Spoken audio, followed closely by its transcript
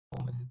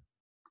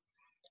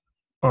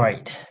All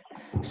right.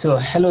 So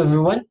hello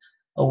everyone.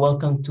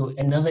 Welcome to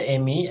another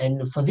AMA.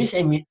 And for this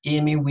AMA,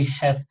 we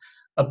have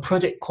a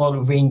project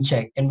called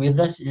RainCheck. And with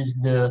us is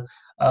the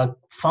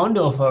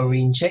founder of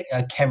RainCheck,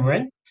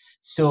 Cameron.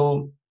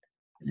 So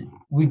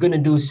we're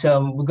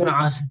gonna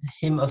ask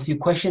him a few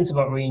questions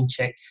about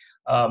RainCheck.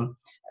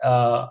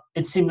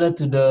 It's similar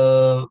to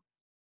the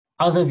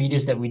other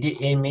videos that we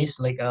did, AMAs,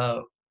 like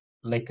a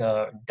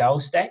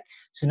DAO stack.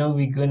 So now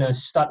we're gonna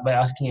start by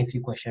asking a few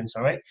questions.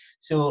 All right.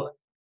 So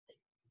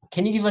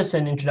can you give us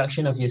an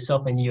introduction of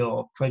yourself and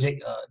your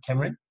project,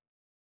 Cameron?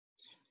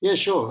 Yeah,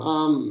 sure.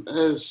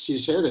 As you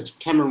said, it's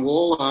Cameron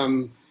Wall.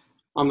 I'm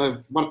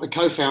the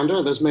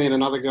co-founder. There's me and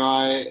another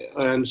guy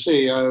and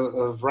CEO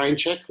of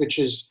RainCheck, which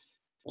is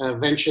a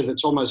venture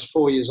that's almost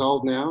 4 years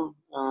old now.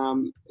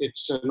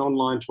 It's an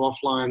online to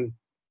offline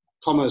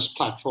commerce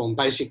platform.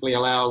 Basically,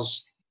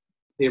 allows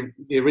the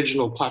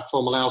original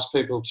platform allows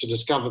people to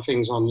discover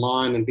things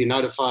online and be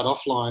notified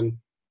offline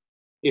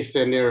if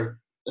they're near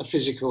a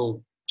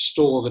physical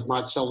store that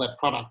might sell that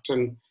product.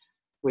 And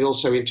we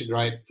also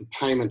integrate the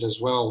payment as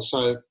well.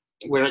 So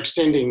we're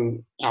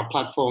extending our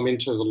platform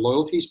into the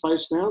loyalty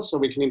space now, so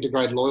we can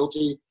integrate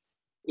loyalty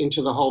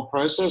into the whole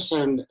process.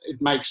 And it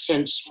makes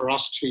sense for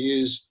us to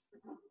use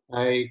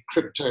a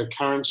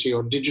cryptocurrency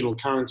or digital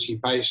currency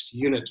based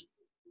unit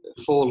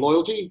for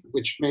loyalty,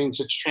 which means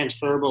it's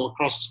transferable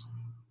across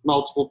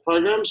multiple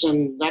programs.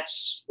 And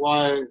that's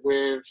why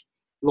we've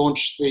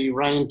launched the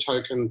Rain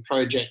token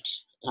project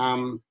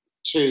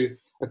to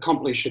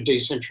accomplish a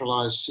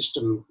decentralized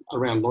system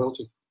around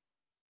loyalty.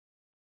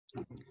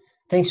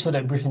 Thanks for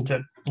that brief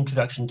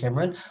introduction,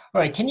 Cameron. All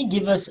right, can you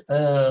give us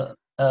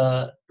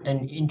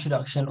an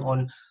introduction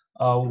on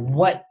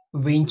what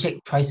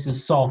RainCheck tries to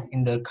solve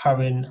in the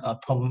current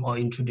problem or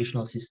in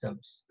traditional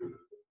systems?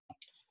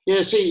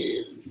 Yeah,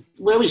 see,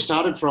 where we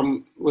started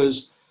from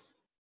was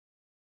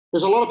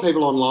there's a lot of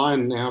people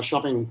online now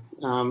shopping.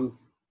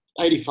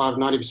 85,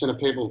 90% of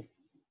people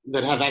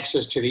that have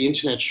access to the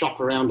internet shop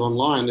around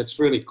online. It's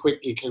really quick.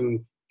 You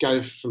can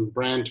go from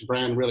brand to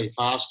brand really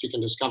fast. You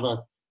can discover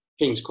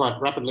things quite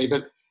rapidly.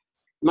 But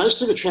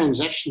most of the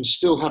transactions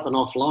still happen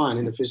offline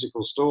in a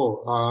physical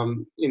store.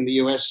 In the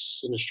US,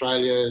 in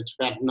Australia, it's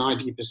about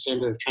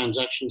 90% of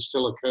transactions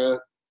still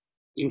occur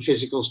in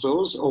physical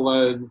stores,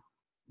 although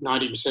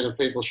 90% of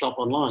people shop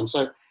online.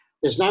 So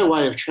there's no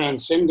way of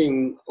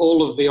transcending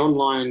all of the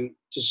online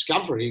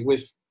discovery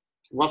with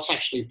what's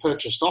actually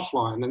purchased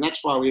offline. And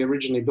that's why we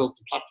originally built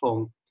the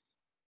platform,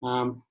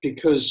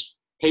 because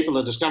people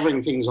are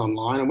discovering things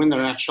online, and when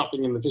they're out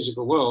shopping in the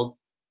physical world,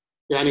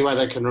 the only way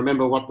they can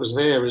remember what was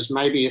there is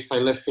maybe if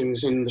they left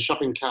things in the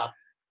shopping cart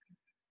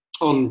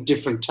on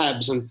different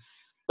tabs. And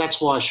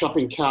that's why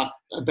shopping cart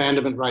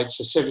abandonment rates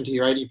are 70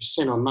 or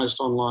 80% on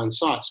most online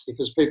sites,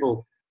 because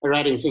people are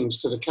adding things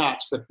to the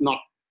carts but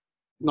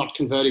not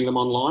converting them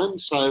online.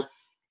 So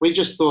we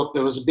just thought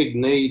there was a big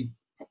need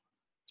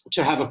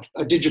to have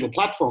a digital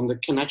platform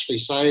that can actually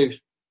save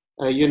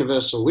a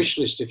universal wish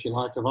list, if you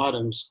like, of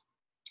items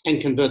and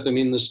convert them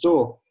in the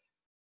store.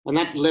 And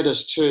that led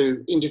us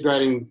to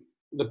integrating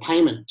the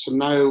payment to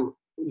know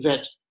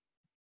that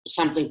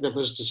something that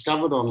was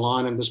discovered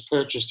online and was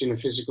purchased in a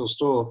physical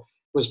store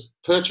was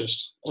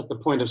purchased at the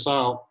point of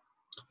sale.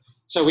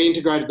 So we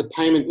integrated the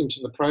payment into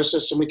the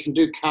process, and we can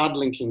do card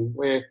linking,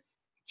 where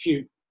if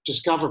you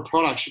discover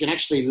products, you can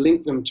actually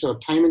link them to a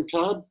payment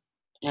card.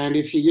 And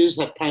if you use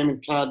that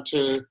payment card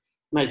to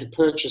make a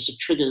purchase, it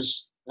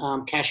triggers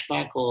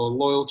cashback or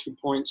loyalty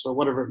points or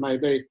whatever it may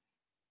be.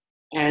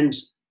 And,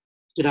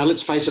 you know,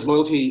 let's face it,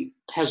 loyalty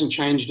hasn't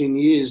changed in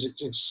years.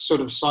 It's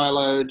sort of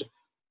siloed.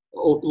 A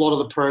lot of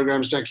the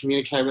programs don't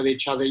communicate with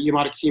each other. You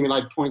might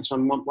accumulate points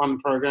on one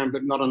program,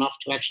 but not enough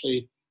to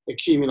actually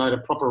accumulate a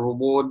proper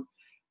reward.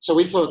 So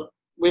we thought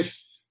with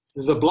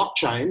the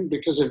blockchain,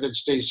 because of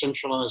its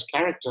decentralized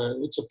character,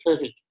 it's a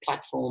perfect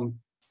platform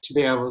to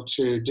be able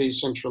to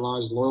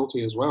decentralize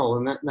loyalty as well.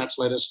 And that's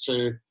led us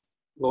to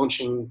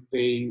launching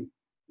the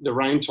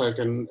Rain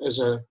token as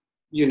a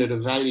unit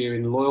of value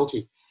in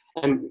loyalty.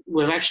 And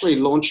we're actually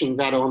launching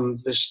that on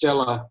the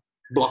Stellar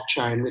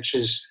blockchain, which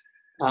is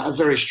a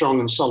very strong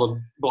and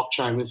solid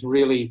blockchain with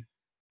really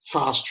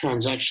fast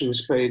transaction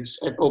speeds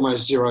at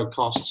almost zero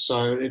cost.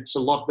 So it's a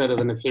lot better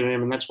than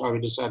Ethereum, and that's why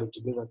we decided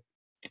to do that.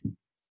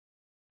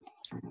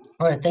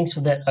 All right, thanks for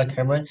that,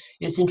 Cameron.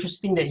 It's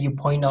interesting that you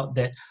point out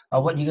that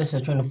what you guys are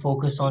trying to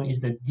focus on is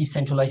the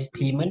decentralized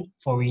payment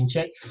for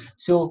RainCheck.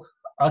 So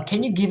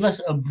can you give us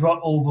a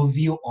broad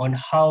overview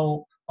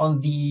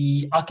on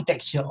the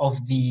architecture of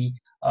the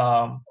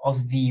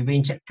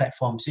RainCheck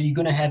platform? So you're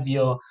gonna have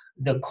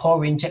the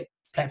core RainCheck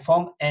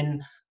platform,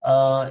 and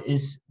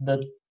is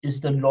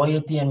the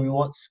loyalty and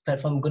rewards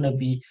platform gonna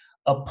be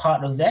a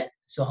part of that?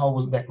 So how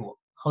will that work?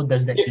 How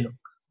does that look?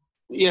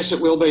 Yes,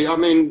 it will be. I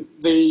mean,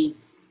 the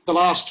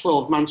last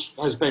 12 months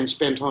has been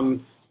spent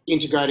on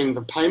integrating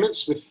the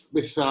payments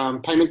with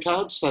payment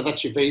cards. So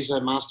that's your Visa,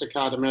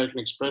 MasterCard, American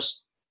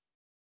Express.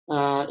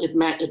 It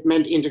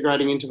meant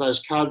integrating into those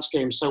card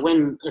schemes. So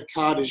when a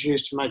card is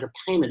used to make a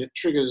payment, it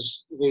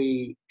triggers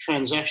the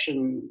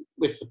transaction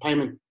with the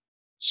payment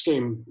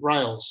scheme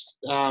rails.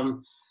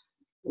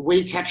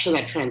 We capture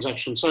that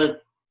transaction. So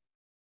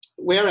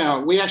we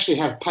actually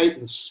have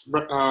patents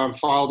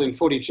filed in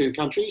 42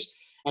 countries,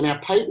 and our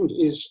patent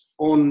is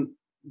on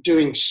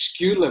doing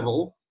SKU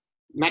level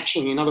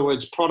matching, in other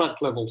words,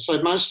 product level.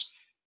 So most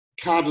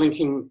card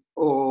linking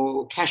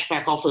or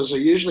cashback offers are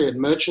usually at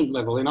merchant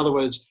level. In other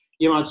words,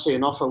 you might see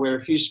an offer where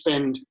if you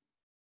spend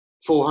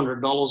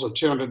 $400 or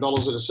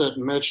 $200 at a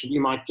certain merchant,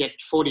 you might get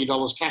 $40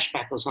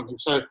 cashback or something.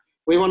 So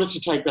we wanted to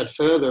take that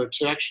further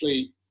to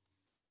actually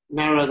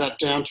narrow that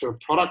down to a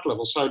product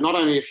level. So not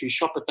only if you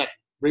shop at that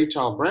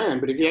retail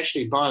brand, but if you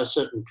actually buy a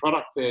certain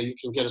product there, you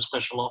can get a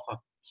special offer.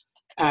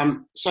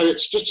 So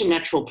it's just a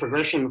natural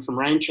progression from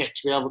RainCheck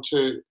to be able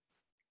to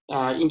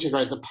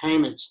integrate the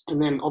payments,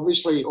 and then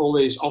obviously all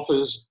these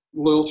offers,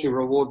 loyalty,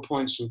 reward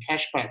points, and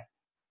cashback.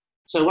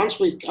 So once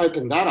we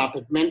opened that up,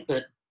 it meant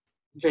that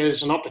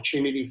there's an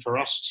opportunity for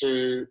us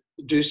to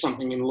do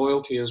something in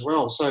loyalty as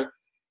well. So,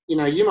 you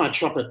know, you might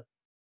shop at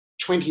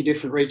 20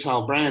 different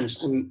retail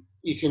brands, and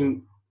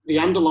the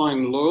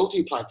underlying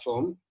loyalty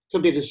platform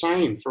could be the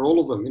same for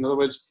all of them. In other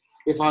words,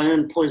 if I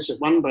earn points at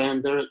one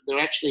brand, they're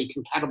actually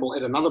compatible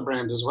at another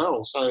brand as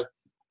well. So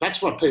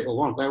that's what people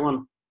want. They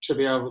want to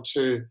be able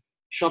to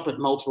shop at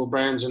multiple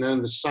brands and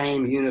earn the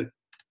same unit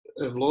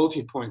of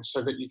loyalty points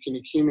so that you can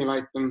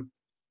accumulate them,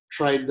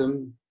 trade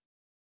them,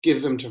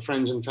 give them to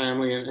friends and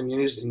family, and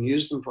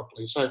use them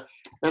properly. So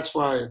that's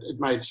why it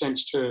made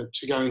sense to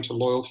go into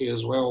loyalty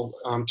as well,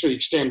 to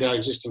extend our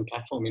existing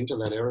platform into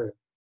that area.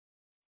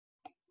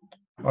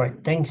 All right,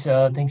 thanks,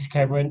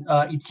 Cameron.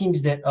 It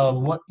seems that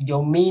what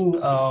your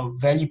main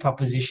value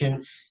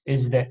proposition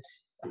is that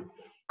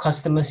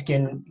customers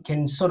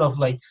can sort of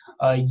like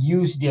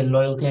use their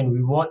loyalty and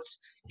rewards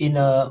in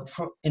a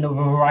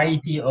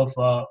variety of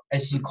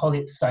as you call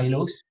it,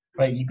 silos,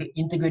 right? You could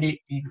integrate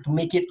it to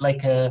make it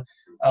like a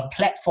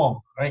platform,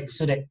 right?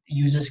 So that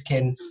users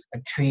can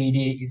trade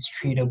it. It's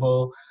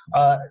tradable.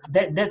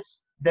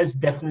 That's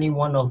definitely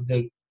one of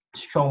the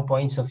strong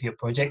points of your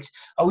projects.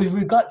 With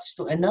regards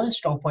to another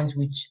strong point,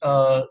 which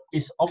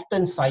is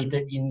often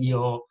cited in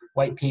your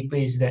white paper,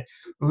 is that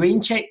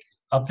RainCheck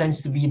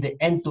plans to be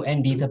the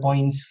end-to-end data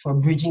points for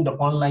bridging the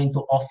online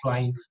to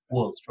offline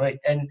worlds, right?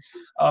 And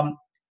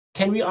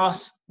can we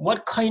ask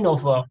what kind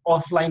of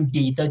offline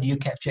data do you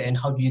capture, and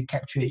how do you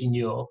capture it in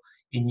your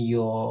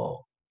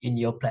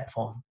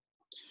platform?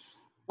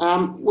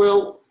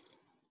 Well,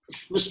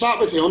 we'll start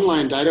with the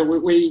online data.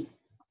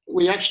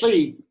 We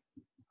actually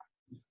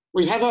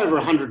have over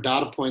 100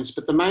 data points,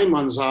 but the main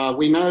ones are,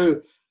 we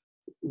know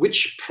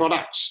which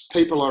products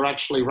people are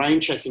actually rain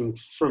checking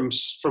from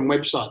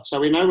websites. So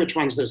we know which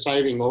ones they're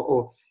saving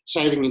or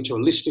saving into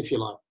a list, if you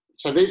like.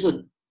 So these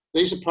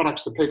are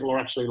products that people are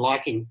actually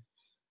liking.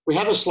 We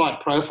have a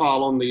slight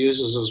profile on the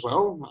users as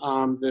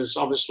well. There's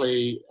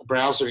obviously a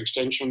browser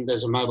extension.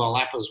 There's a mobile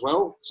app as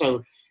well.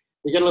 So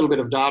we get a little bit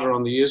of data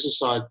on the user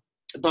side.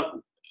 But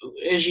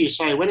as you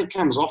say, when it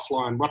comes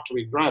offline, what do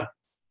we grab?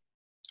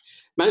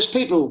 Most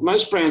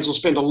brands will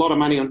spend a lot of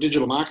money on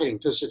digital marketing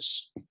because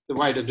it's the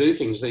way to do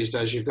things these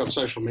days. You've got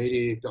social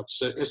media, you've got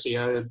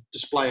SEO,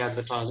 display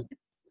advertising,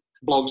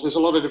 blogs. There's a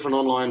lot of different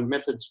online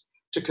methods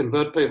to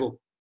convert people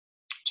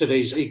to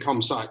these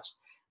e-com sites.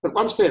 But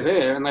once they're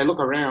there and they look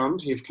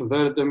around, you've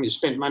converted them, you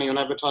spent money on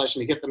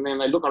advertising to get them there,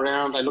 and they look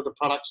around, they look at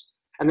products,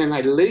 and then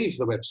they leave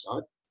the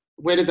website.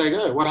 Where did they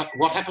go?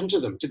 What happened to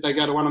them? Did they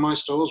go to one of my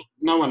stores?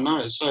 No one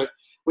knows. So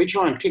we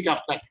try and pick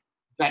up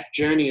that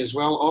journey as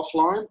well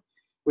offline,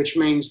 which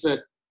means that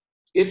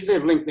if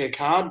they've linked their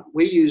card,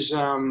 we use,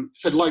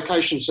 for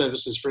location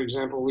services, for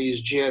example, we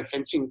use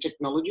geofencing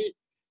technology.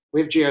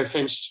 We've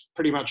geofenced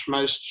pretty much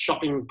most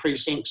shopping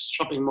precincts,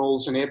 shopping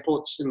malls and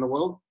airports in the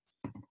world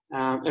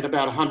at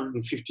about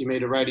 150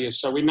 metre radius.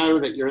 So we know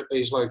that you're at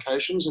these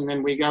locations, and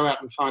then we go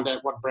out and find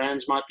out what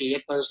brands might be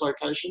at those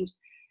locations.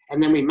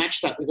 And then we match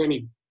that with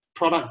any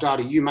product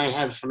data you may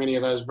have from any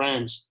of those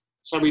brands.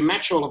 So we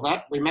match all of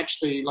that. We match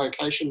the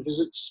location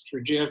visits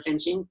through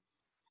geofencing.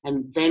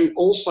 And then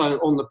also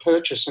on the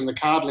purchase and the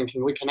card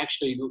linking, we can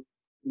actually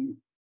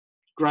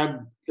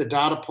grab the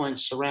data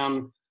points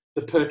around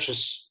the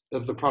purchase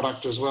of the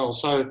product as well.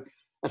 So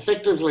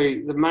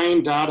effectively, the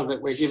main data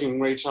that we're giving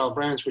retail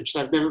brands, which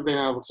they've never been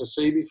able to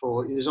see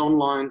before, is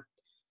online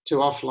to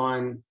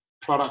offline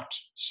product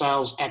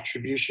sales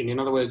attribution. In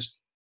other words,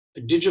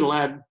 a digital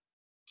ad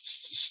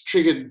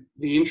triggered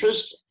the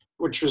interest,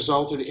 which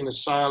resulted in a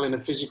sale in a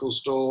physical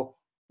store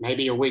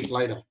maybe a week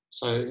later.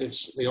 So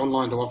it's the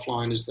online to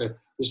offline is the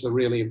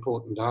really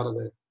important data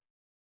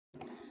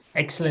there.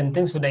 Excellent.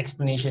 Thanks for the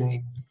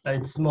explanation.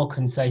 It's more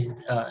concise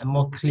and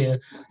more clear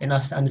in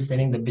us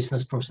understanding the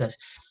business process.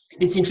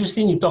 It's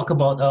interesting you talk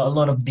about a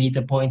lot of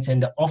data points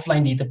and the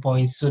offline data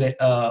points so that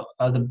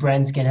the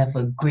brands can have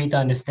a greater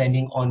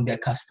understanding on their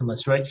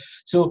customers, right?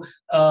 So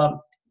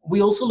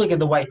we also look at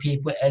the white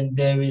paper, and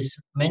there is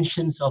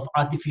mentions of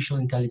artificial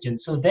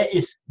intelligence. So that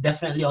is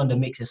definitely on the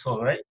mix as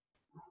well, right?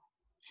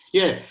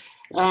 Yeah.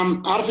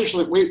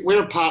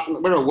 We're a partner.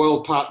 We're a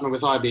world partner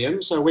with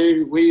IBM. So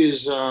we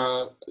use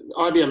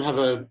IBM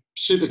have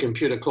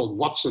supercomputer called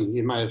Watson.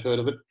 You may have heard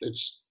of it.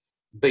 It's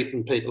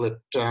beaten people at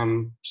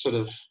sort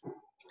of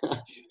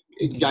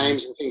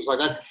games and things like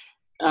that.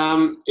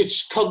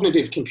 It's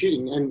cognitive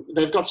computing, and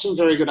they've got some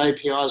very good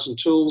APIs and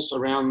tools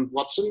around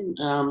Watson.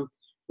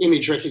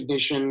 Image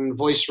recognition,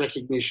 voice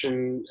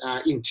recognition,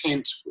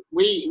 intent.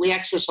 We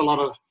access a lot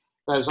of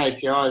those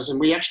APIs, and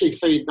we actually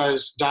feed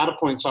those data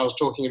points I was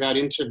talking about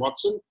into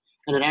Watson,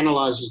 and it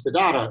analyzes the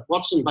data.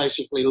 Watson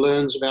basically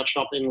learns about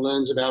shopping,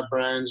 learns about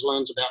brands,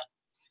 learns about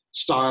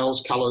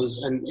styles,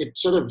 colors, and it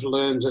sort of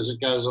learns as it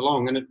goes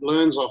along, and it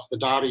learns off the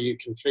data you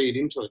can feed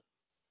into it.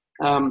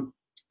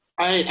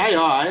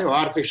 AI, or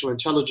artificial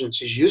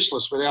intelligence, is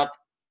useless without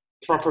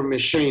proper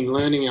machine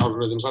learning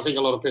algorithms. I think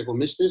a lot of people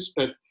miss this,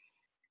 but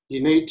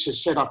you need to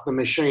set up the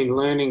machine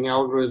learning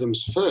algorithms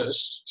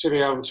first to be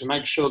able to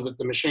make sure that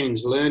the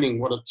machine's learning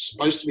what it's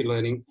supposed to be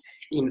learning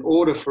in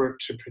order for it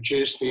to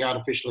produce the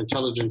artificial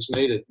intelligence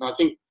needed. And I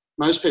think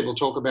most people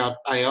talk about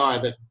AI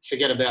but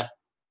forget about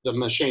the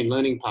machine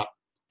learning part.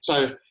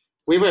 So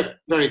we work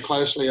very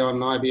closely on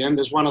IBM.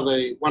 There's one of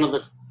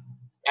the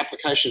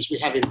applications we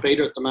have in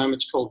beta at the moment.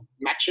 It's called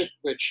Match It,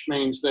 which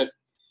means that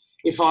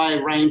if I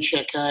rain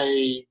check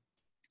a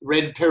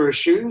red pair of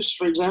shoes,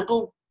 for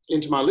example,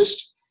 into my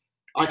list,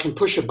 I can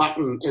push a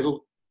button,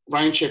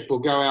 RainCheck will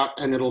go out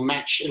and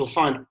it'll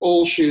find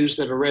all shoes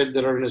that are red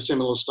that are in a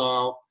similar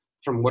style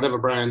from whatever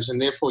brands,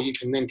 and therefore you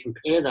can then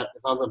compare that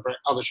with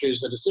other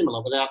shoes that are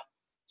similar without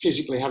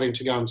physically having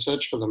to go and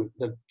search for them.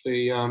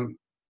 The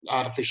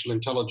artificial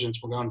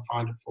intelligence will go and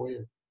find it for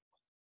you.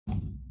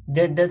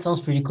 That sounds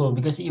pretty cool,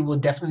 because it will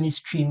definitely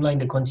streamline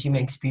the consumer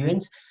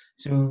experience,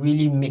 so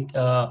really make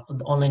the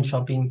online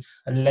shopping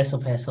less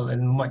of a hassle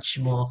and much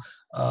more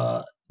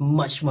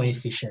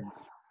efficient.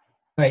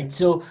 Right.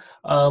 So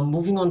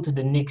moving on to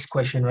the next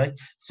question, right?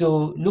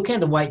 So looking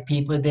at the white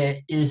paper,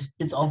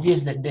 it's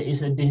obvious that there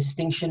is a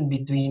distinction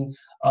between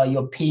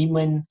your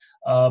payment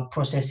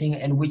processing,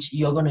 and which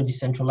you're going to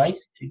decentralize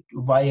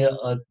via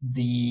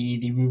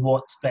the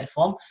rewards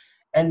platform,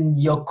 and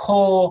your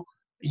core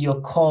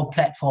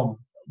platform,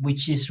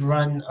 which is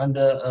run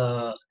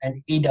under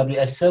an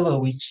AWS server,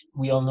 which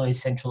we all know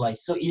is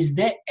centralized. So is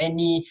there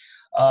any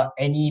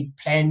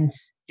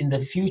plans in the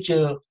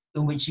future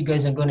in which you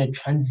guys are going to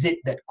transit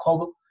that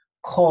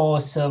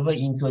core server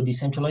into a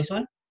decentralized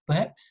one,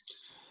 perhaps?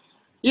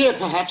 Yeah,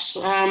 perhaps.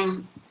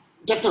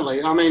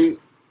 Definitely. I mean,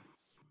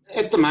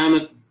 at the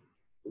moment,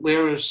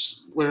 we're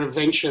a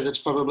venture that's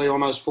probably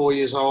almost 4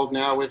 years old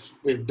now.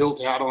 We've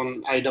built out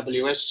on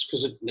AWS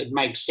because it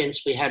makes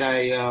sense. We had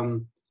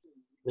an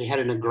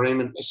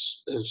agreement, a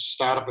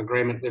startup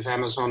agreement with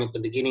Amazon at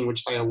the beginning,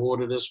 which they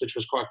awarded us, which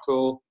was quite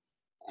cool.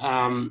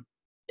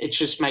 It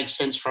just makes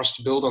sense for us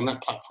to build on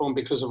that platform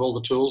because of all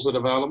the tools that are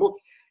available.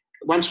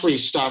 Once we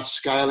start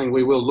scaling,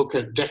 we will look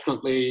at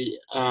definitely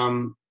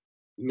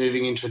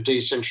moving into a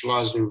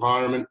decentralized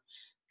environment.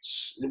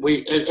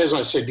 As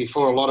I said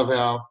before, a lot of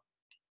our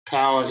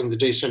power in the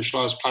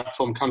decentralized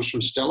platform comes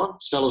from Stellar.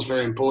 Stellar is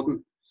very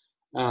important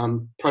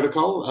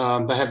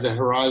protocol. They have the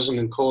Horizon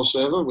and Core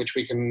server, which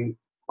we can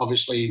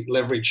obviously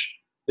leverage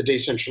the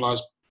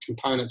decentralized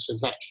components of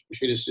that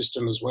computer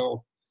system as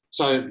well.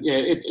 So yeah,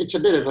 it's a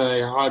bit of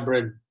a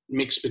hybrid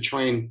mix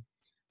between,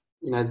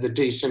 the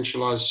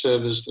decentralized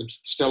servers that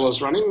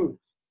Stellar's running,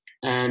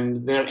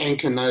 and their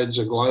anchor nodes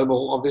are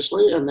global,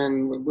 obviously, and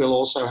then we'll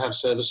also have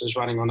services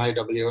running on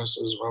AWS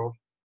as well.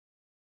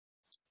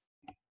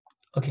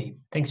 Okay,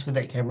 thanks for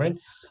that, Cameron.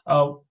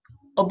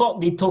 About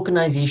the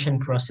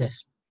tokenization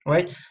process,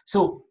 right?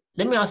 So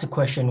let me ask a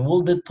question.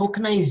 Will the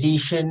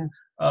tokenization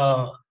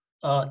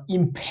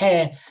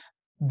impair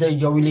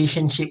your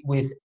relationship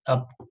with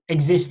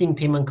existing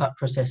payment card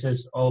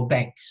processors or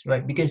banks,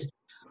 right? Because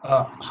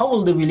how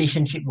will the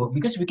relationship work?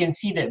 Because we can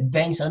see that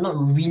banks are not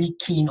really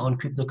keen on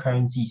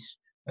cryptocurrencies,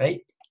 right?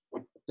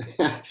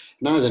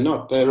 No, they're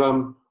not.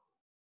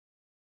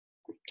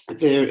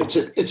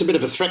 It's a bit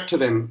of a threat to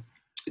them,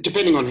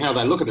 depending on how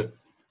they look at it.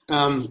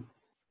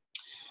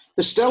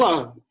 The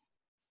Stellar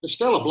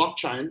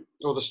blockchain,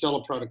 or the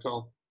Stellar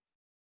protocol,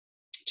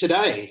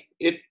 today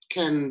it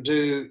can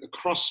do a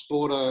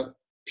cross-border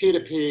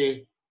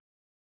peer-to-peer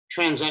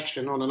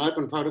transaction on an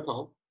open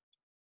protocol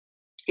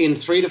in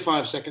 3 to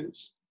 5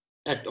 seconds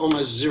at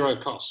almost zero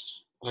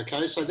cost.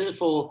 Okay, so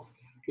therefore,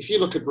 if you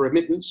look at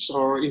remittance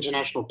or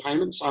international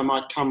payments, I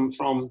might come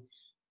from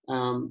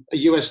a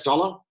US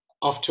dollar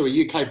off to a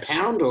UK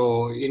pound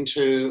or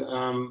into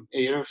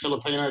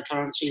Filipino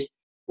currency,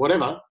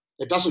 whatever.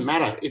 It doesn't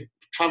matter. It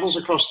travels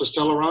across the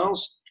Stellar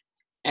rails,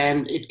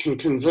 and it can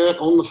convert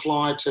on the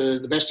fly to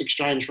the best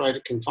exchange rate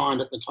it can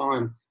find at the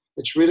time.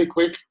 It's really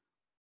quick.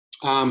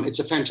 It's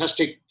a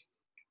fantastic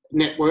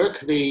network.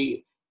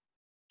 The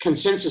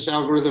consensus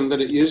algorithm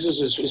that it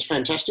uses is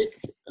fantastic.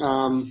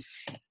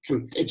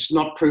 It's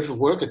not proof of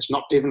work. It's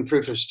not even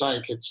proof of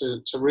stake. It's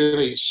a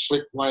really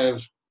slick way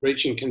of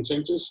reaching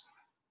consensus.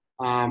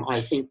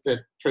 I think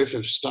that proof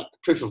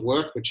of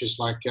work, which is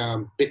like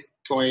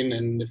Bitcoin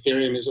and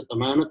Ethereum is at the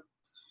moment,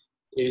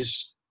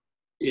 is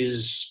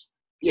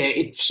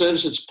it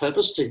serves its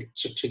purpose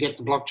to get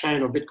the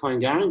blockchain or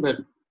Bitcoin going, but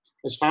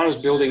as far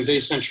as building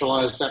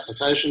decentralized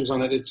applications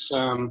on it, it's,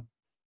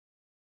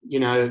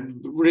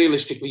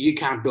 realistically, you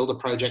can't build a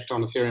project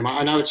on Ethereum.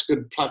 I know it's a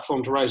good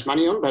platform to raise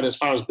money on, but as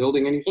far as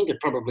building anything, it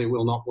probably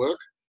will not work,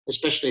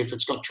 especially if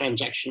it's got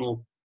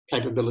transactional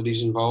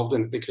capabilities involved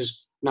in it,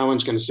 because no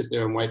one's going to sit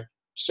there and wait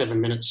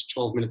 7 minutes,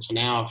 12 minutes, an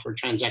hour for a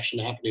transaction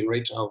to happen in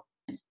retail.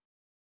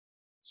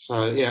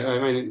 So, yeah, I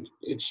mean,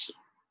 it's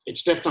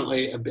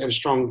definitely a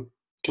strong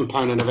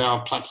component of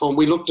our platform.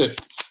 We looked at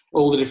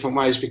all the different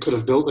ways we could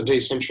have built a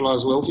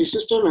decentralized loyalty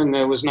system, and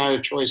there was no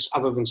choice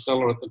other than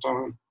Stellar at the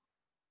time.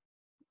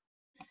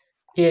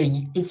 Yeah,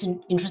 it's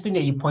interesting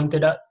that you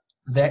pointed out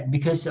that,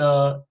 because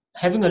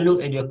having a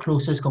look at your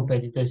closest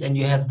competitors, and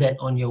you have that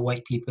on your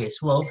white paper as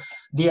well,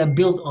 they are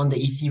built on the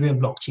Ethereum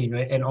blockchain,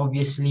 right? And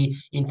obviously,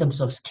 in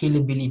terms of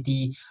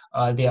scalability,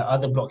 there are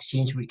other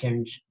blockchains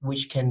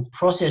which can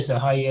process a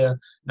higher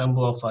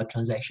number of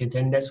transactions,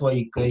 and that's why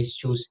you guys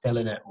chose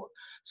Stellar Network.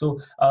 So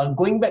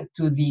going back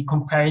to the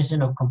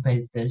comparison of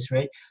competitors,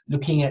 right?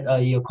 Looking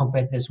at your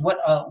competitors, what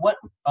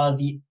are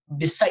the,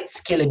 besides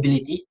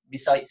scalability,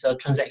 besides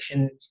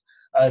transactions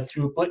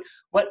throughput,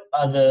 what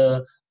are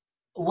the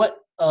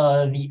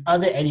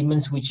other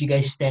elements which you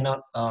guys stand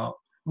out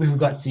with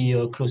regards to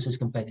your closest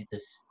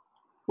competitors?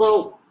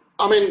 Well,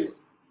 I mean,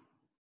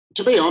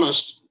 to be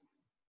honest,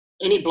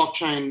 any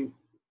blockchain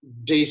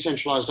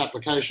decentralized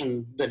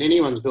application that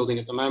anyone's building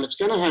at the moment, it's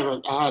going to have a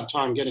hard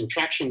time getting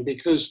traction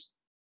because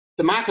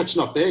the market's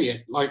not there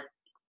yet. Like,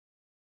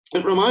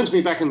 it reminds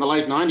me back in the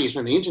late 90s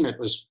when the internet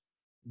was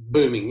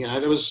booming. You know,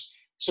 there was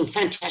some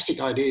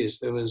fantastic ideas.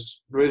 There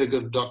was really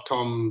good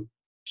 .com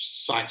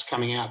sites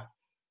coming out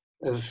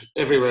of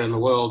everywhere in the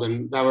world,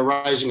 and they were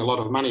raising a lot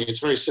of money. It's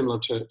very similar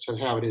to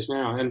how it is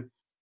now. And,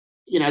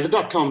 you know, the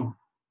 .com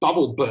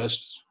bubble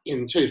burst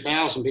in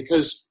 2000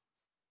 because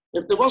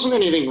there wasn't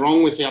anything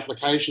wrong with the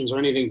applications or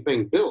anything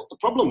being built. The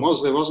problem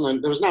was there was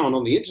no one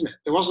on the internet.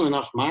 There wasn't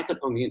enough market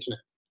on the internet.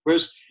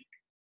 Whereas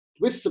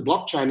with the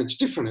blockchain, it's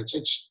different.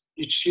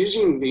 It's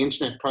using the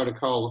internet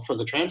protocol for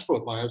the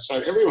transport layer, so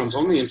everyone's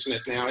on the internet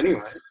now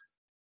anyway.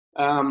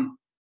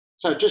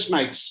 So it just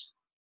makes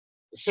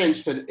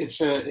sense that it's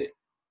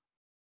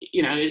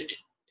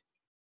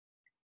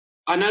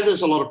I know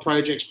there's a lot of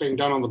projects being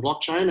done on the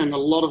blockchain, and a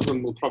lot of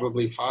them will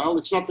probably fail.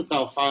 It's not that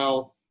they'll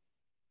fail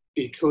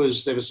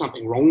because there was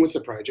something wrong with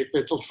the project.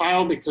 It'll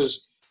fail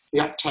because the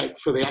uptake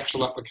for the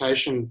actual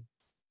application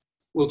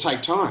will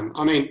take time.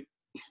 I mean,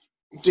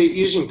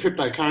 using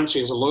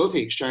cryptocurrency as a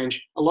loyalty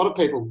exchange, a lot of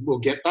people will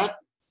get that,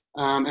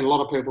 and a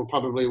lot of people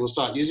probably will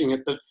start using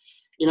it. But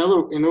in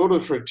order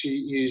for it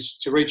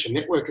to reach a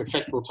network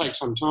effect, will take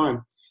some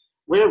time.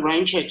 Where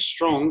RainCheck's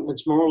strong,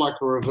 it's more like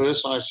a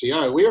reverse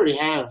ICO. We already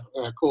have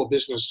a core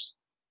business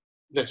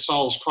that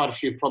solves quite a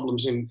few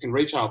problems in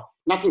retail,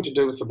 nothing to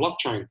do with the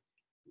blockchain.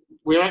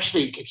 We're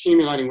actually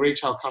accumulating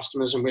retail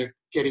customers, and we're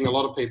getting a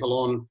lot of people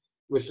on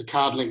with the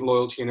card link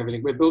loyalty and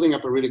everything. We're building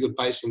up a really good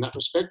base in that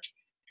respect.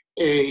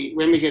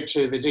 When we get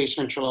to the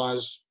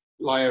decentralized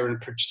layer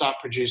and start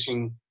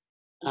producing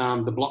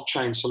the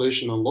blockchain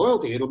solution on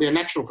loyalty, it'll be a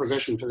natural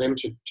progression for them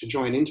to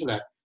join into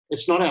that.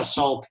 It's not our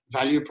sole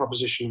value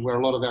proposition, where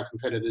a lot of our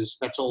competitors,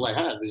 that's all they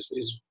have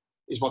is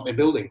what they're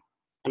building.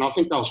 And I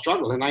think they'll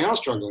struggle, and they are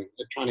struggling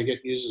at trying to get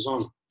users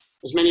on.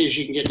 As many as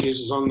you can get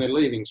users on, they're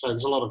leaving. So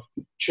there's a lot of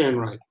churn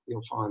rate,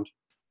 you'll find.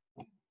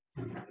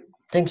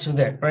 Thanks for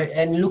that, right?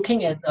 And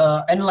looking at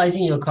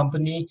analyzing your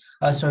company,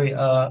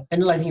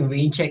 analyzing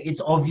RainCheck, it's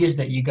obvious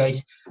that you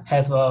guys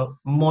have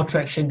more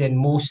traction than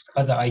most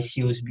other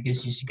ICOs,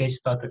 because you guys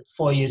started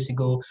 4 years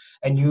ago,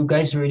 and you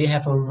guys already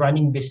have a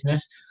running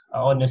business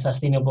on a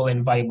sustainable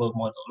and viable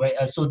model, right?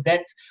 So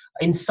that's,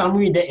 in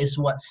summary, that is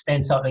what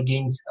stands out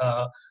against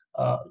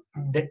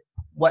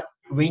what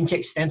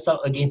RainCheck stands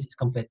out against its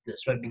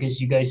competitors, right? Because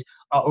you guys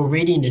are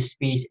already in the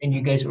space, and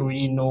you guys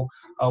already know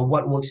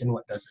what works and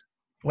what doesn't,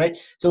 right?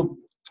 So,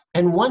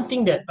 and one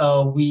thing that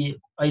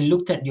I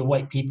looked at your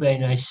white paper,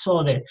 and I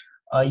saw that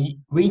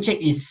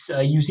RainCheck is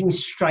using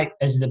Stripe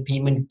as the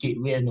payment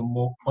gateway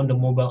on the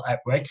mobile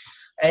app, right?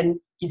 And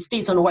it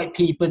states on the white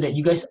paper that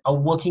you guys are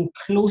working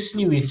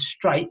closely with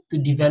Stripe to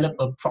develop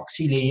a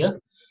proxy layer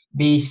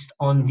based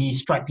on the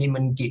Stripe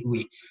payment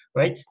gateway,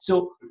 right?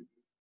 So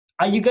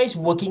are you guys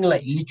working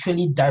like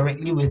literally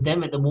directly with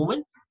them at the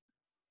moment?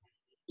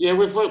 Yeah,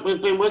 we've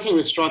been working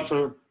with Stripe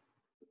for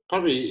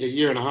probably a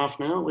year and a half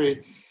now.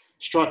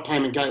 Stripe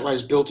payment gateway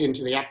is built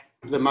into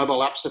the mobile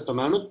apps at the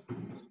moment.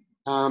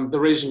 The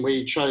reason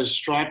we chose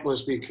Stripe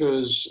was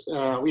because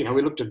we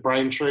looked at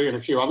Braintree and a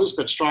few others,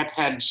 but Stripe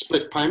had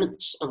split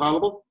payments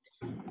available,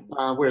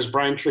 whereas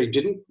Braintree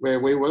didn't where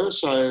we were.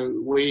 So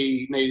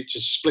we needed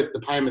to split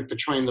the payment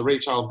between the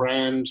retail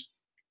brand,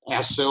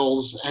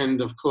 ourselves,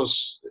 and of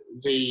course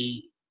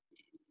the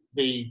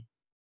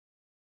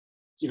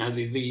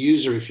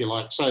user, if you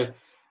like. So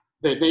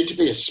there need to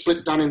be a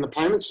split done in the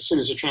payments as soon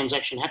as a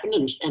transaction happened,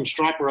 and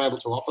Stripe were able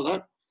to offer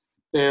that.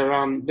 Their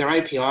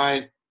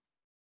API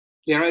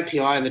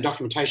and the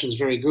documentation is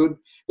very good.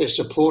 Their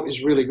support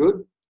is really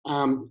good.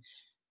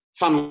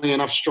 Funnily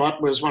enough,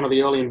 Stripe was one of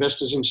the early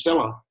investors in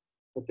Stellar.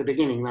 At the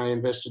beginning, they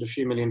invested a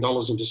few $1 million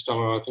into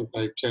Stellar. I think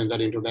they turned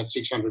that into about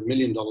 $600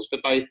 million, but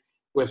they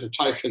worth of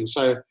tokens.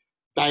 So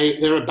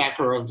they're a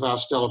backer of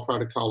Stellar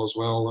Protocol as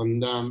well,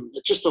 and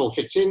it just all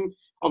fits in.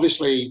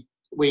 Obviously,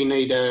 we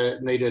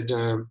needed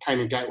a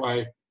payment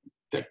gateway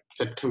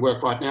that can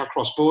work right now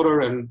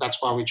cross-border, and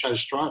that's why we chose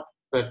Stripe.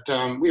 But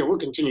we'll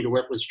continue to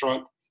work with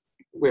Stripe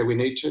where we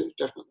need to,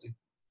 definitely.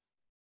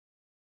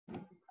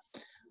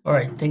 All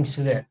right, thanks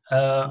for that.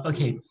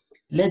 Okay,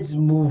 let's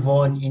move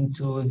on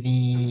into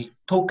the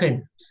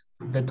token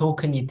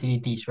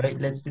utilities, right?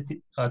 Let's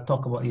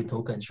talk about your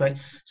tokens, right?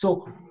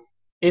 So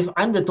if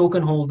I'm the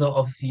token holder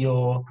of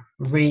your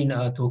Rain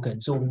token,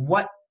 so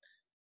what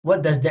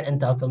does that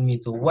entitle me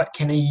to? What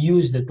can I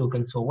use the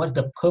tokens for? What's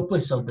the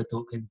purpose of the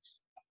tokens?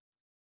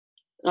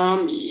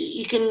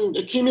 You can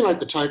accumulate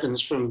the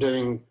tokens from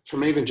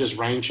even just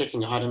rain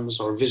checking items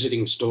or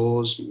visiting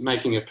stores,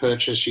 making a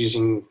purchase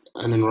using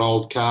an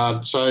enrolled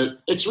card. So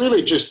it's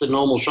really just the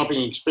normal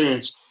shopping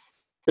experience,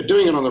 but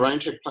doing it on the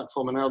RainCheck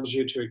platform enables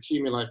you to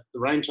accumulate the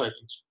rain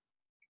tokens.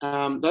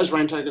 Those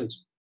rain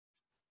tokens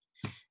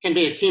can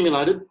be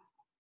accumulated,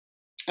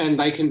 and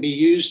they can be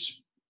used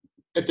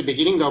at the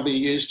beginning. They'll be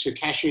used to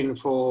cash in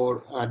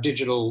for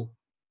digital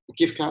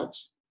gift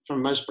cards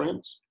from most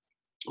brands,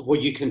 or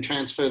you can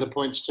transfer the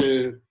points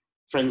to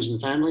friends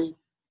and family.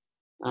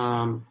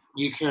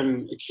 You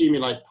can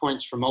accumulate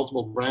points from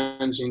multiple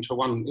brands into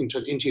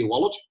your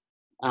wallet.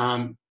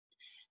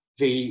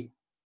 The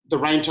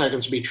rain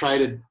tokens will be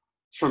traded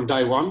from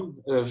day one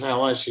of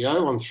our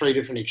ICO on 3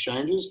 different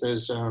exchanges.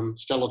 There's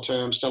Stellar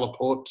Term, Stellar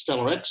Port,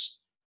 Stellar X,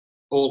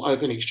 all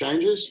open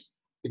exchanges.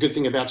 The good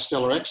thing about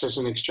Stellar X as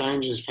an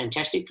exchange is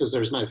fantastic because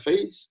there's no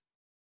fees.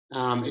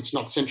 It's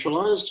not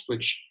centralized,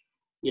 which,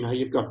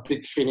 you've got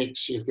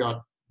Bitfinex, you've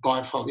got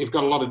Bifold, you've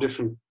got a lot of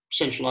different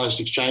centralized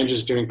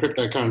exchanges doing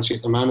cryptocurrency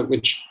at the moment,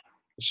 which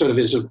sort of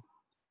is a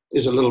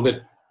little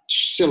bit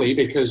silly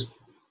because,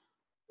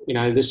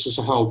 this is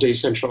a whole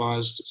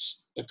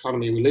decentralized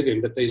economy we live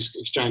in, but these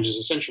exchanges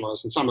are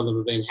centralized and some of them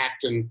are being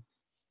hacked and,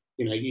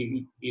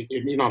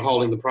 you're not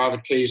holding the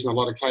private keys in a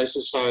lot of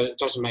cases, so it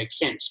doesn't make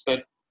sense.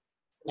 But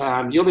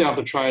you'll be able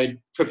to trade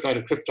crypto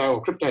to crypto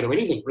or crypto to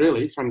anything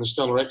really from the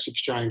Stellar X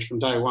exchange from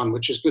day one,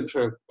 which is good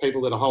for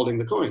people that are holding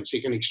the coins.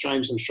 You can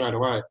exchange them straight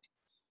away.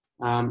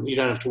 You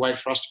don't have to wait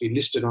for us to be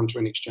listed onto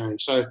an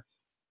exchange. So,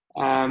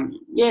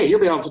 you'll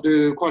be able to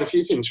do quite a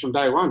few things from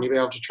day one. You'll be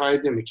able to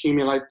trade them,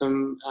 accumulate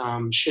them,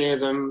 share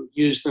them,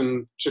 use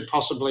them to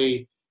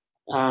possibly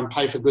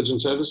pay for goods and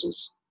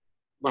services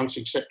once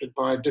accepted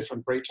by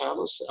different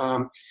retailers.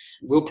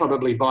 We'll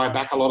probably buy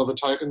back a lot of the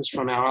tokens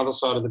from our other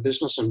side of the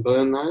business and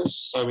burn those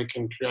so we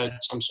can create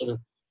some sort of,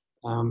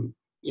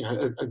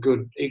 a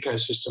good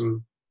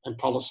ecosystem and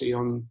policy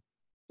on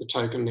the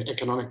token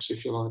economics,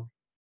 if you like.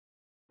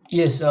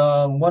 Yes,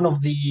 one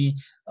of the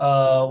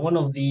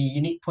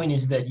unique point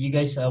is that you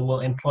guys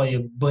will employ a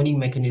burning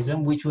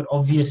mechanism, which would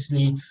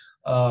obviously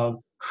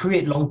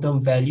create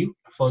long-term value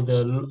for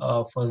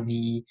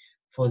the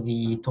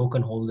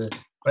token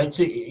holders, right?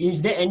 So,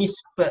 is there any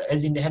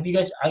have you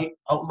guys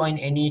outlined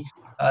any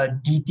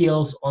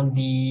details on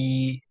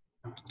the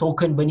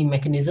token burning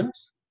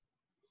mechanisms?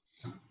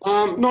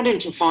 Not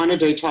into finer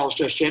details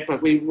just yet,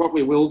 but what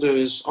we will do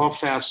is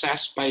off our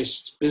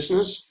SaaS-based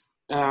business,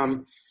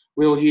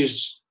 we'll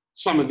use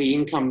some of the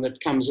income that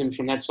comes in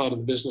from that side of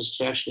the business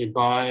to actually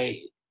buy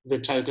the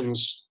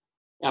tokens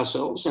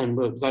ourselves, and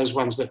those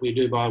ones that we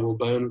do buy will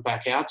burn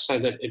back out so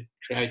that it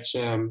creates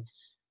a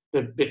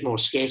bit more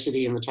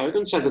scarcity in the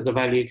token so that the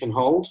value can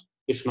hold,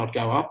 if not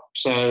go up.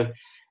 So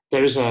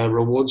there is a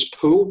rewards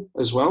pool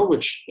as well,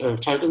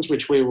 of tokens,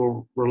 which we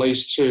will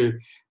release to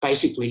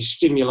basically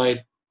stimulate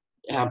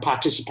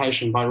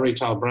participation by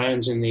retail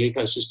brands in the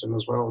ecosystem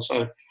as well.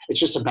 So it's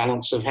just a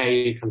balance of how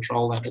you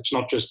control that. It's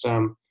not just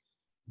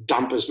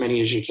dump as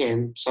many as you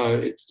can.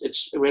 So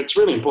it's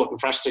really important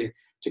for us to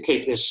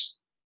keep this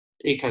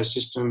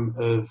ecosystem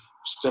of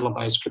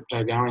Stellar-based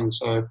crypto going,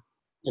 so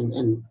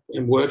and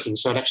working.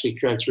 So it actually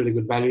creates really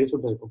good value for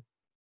people.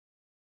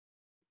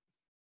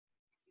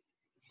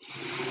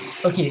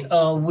 Okay,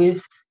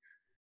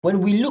 when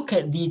we look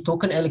at the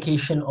token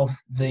allocation of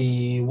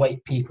the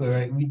white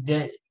paper, right,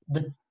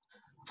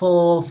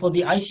 for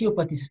the ICO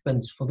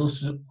participants, for those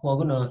who are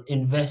going to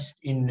invest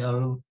in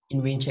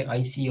RainCheck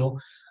ICO,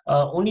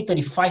 only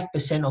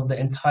 35% of the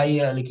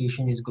entire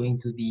allocation is going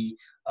to the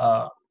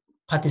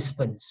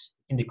participants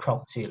in the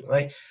crowd sale,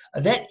 right?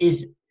 That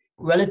is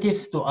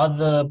relative to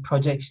other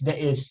projects. That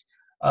is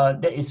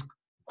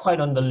quite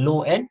on the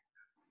low end,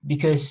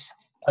 because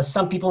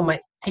some people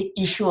might take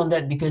issue on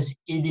that because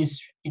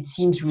it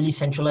seems really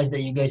centralized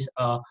that you guys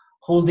are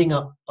holding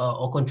up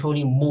or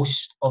controlling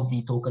most of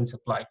the token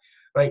supply,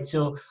 right?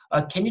 So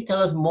can you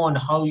tell us more on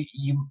how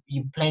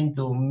you plan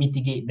to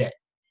mitigate that?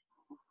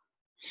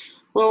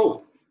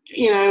 Well,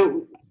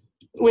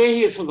 we're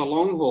here for the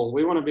long haul.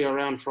 We want to be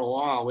around for a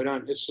while. We're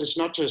not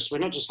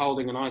just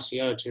holding an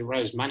ICO to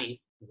raise money,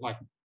 like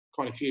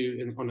quite a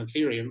few on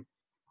Ethereum.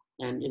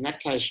 And in that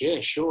case,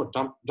 yeah, sure,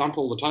 dump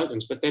all the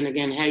tokens. But then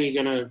again, how are you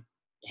going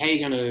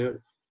to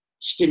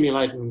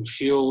stimulate and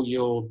fuel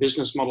your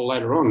business model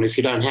later on. If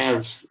you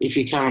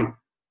can't,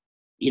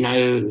 you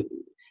know,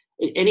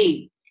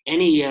 any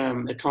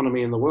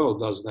economy in the world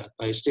does that.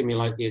 They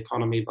stimulate the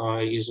economy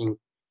by using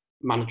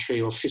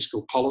monetary or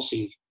fiscal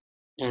policy,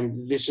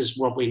 and this is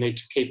what we need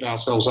to keep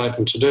ourselves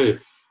open to do.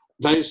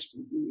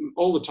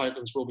 All the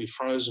tokens will be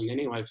frozen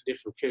anyway for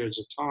different periods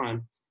of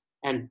time,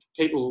 and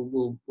people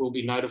will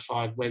be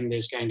notified when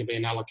there's going to be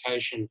an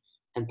allocation.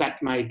 And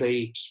that may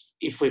be,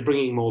 if we're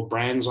bringing more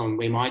brands on,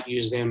 we might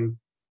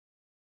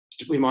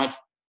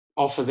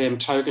offer them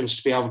tokens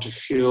to be able to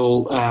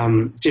fuel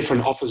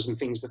different offers and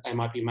things that they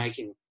might be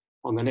making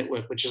on the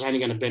network, which is only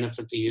going to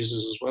benefit the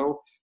users as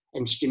well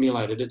and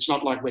stimulate it. It's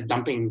not like we're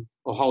dumping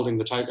or holding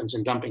the tokens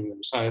and dumping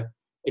them. So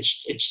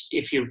it's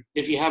if you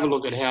have a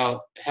look at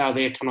how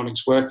the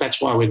economics work,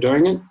 that's why we're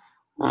doing it.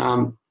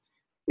 I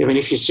mean,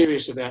 if you're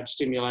serious about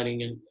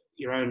stimulating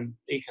your own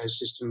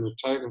ecosystem of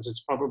tokens,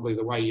 it's probably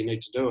the way you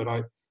need to do it.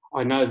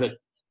 I know that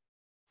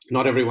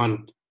not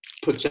everyone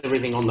puts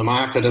everything on the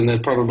market, and they're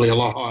probably a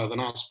lot higher than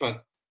us.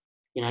 But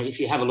you know, if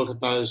you have a look at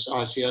those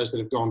ICOs that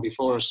have gone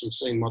before us and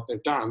seen what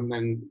they've done,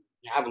 then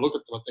you have a look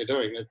at what they're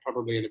doing. They're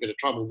probably in a bit of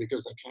trouble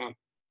because they can't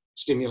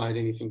stimulate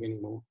anything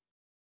anymore.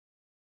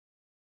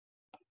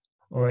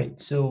 All right.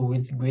 So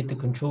with greater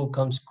control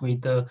comes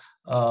greater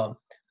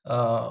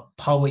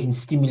power in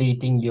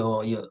stimulating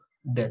the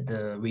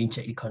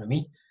RainCheck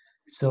economy.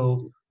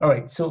 So all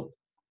right. So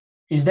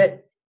is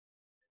that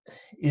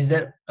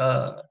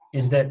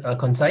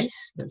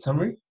concise, that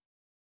summary?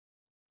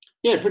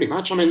 Yeah, pretty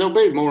much. I mean, there'll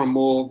be more and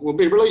more. We'll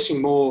be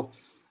releasing more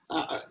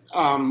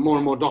and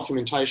more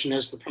documentation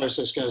as the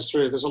process goes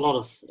through. There's a lot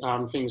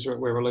of things that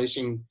we're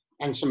releasing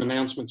and some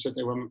announcements that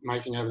we're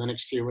making over the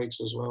next few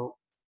weeks as well.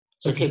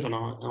 So Okay. keep an eye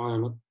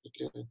on it.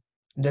 Yeah.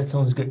 That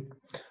sounds good.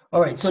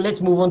 All right, so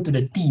let's move on to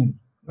the team,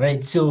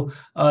 right? So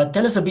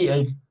tell us a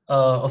bit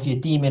of your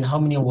team and how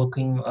many are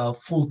working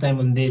full-time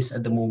on this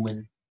at the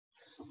moment.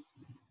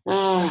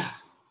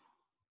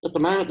 At the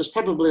moment, there's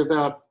probably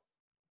about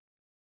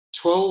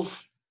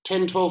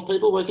 10, 12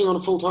 people working on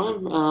it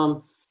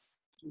full-time.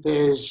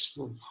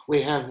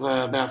 We have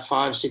about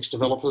 5, 6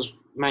 developers,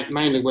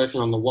 mainly working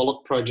on the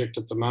wallet project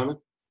at the moment.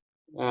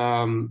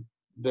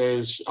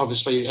 There's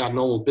obviously our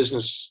normal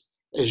business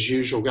as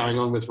usual going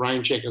on with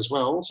RainCheck as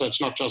well. So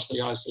it's not just the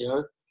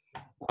ICO.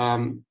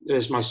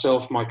 There's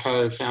myself, my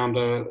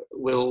co-founder,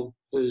 Will,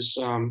 who's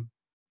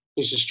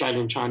he's an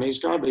Australian Chinese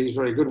guy, but he's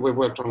very good. We've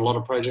worked on a lot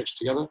of projects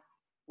together.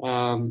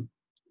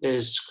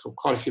 There's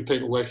quite a few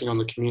people working on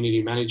the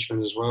community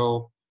management as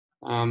well.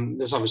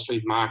 There's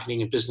obviously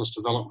marketing and business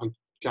development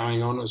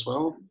going on as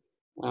well.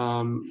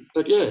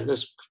 But yeah,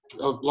 there's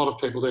a lot of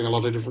people doing a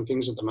lot of different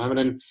things at the moment.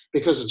 And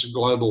because it's a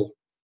global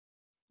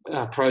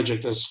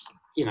project, there's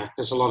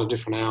a lot of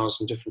different hours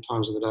and different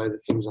times of the day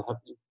that things are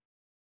happening.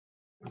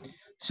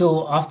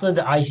 So after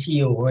the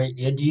ICO, right,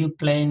 do you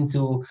plan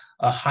to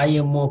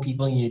hire more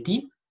people in your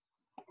team?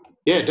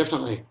 Yeah,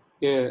 definitely.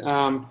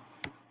 Yeah,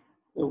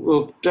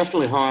 we'll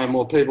definitely hire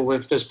more people.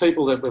 There's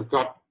people that we've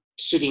got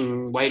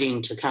sitting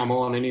waiting to come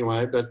on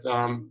anyway, but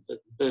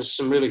there's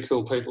some really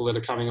cool people that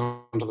are coming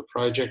onto the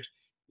project.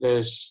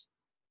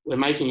 We're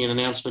making an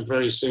announcement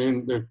very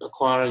soon. We're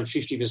acquiring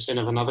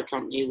 50% of another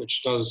company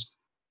which does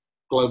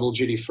global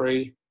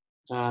duty-free,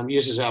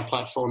 uses our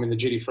platform in the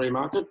duty-free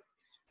market.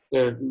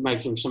 They're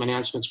making some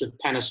announcements with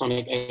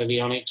Panasonic,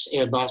 Avionics,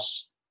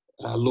 Airbus,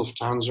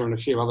 Lufthansa, and a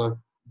few other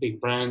big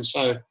brands.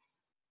 So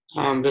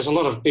there's a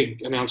lot of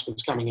big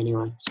announcements coming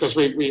anyway, because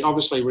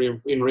we're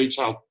in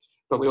retail,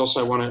 but we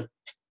also want to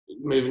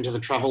move into the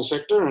travel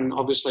sector, and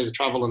obviously the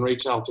travel and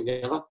retail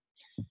together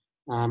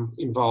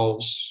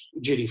involves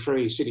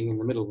duty-free sitting in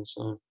the middle.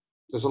 So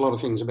there's a lot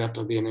of things about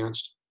to be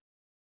announced.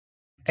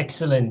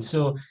 Excellent.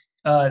 So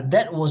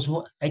that was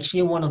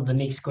actually one of the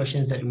next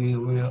questions that we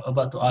were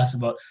about to ask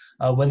about,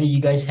 whether you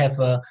guys have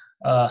a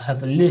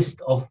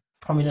list of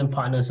prominent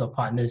partners or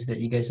partners that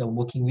you guys are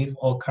working with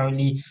or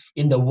currently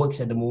in the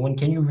works at the moment.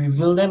 Can you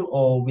reveal them,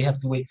 or we have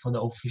to wait for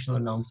the official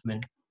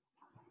announcement?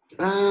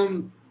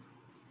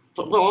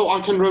 Well, I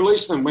can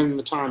release them when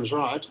the time's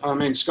right. I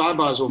mean,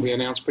 Skybars will be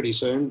announced pretty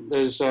soon.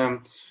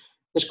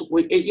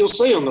 You'll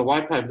see on the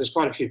white paper, there's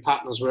quite a few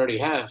partners we already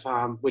have,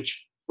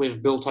 which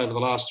we've built over the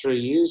last 3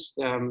 years.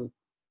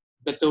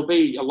 But there'll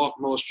be a lot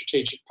more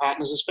strategic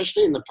partners,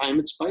 especially in the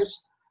payment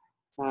space.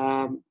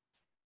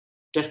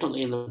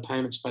 Definitely in the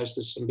payment space,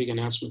 there's some big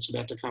announcements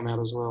about to come out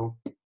as well.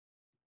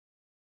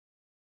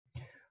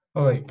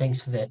 All right,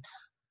 thanks for that.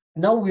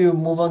 Now we will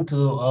move on to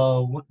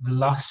the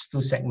last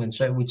 2 segments,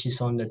 right, which is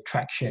on the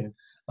traction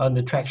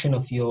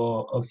of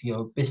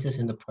your business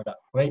and the product,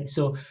 right?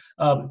 So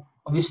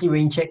obviously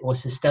RainCheck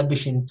was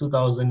established in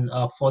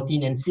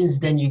 2014, and since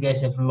then you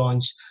guys have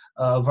launched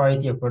a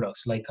variety of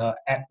products like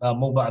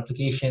mobile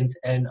applications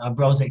and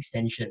browser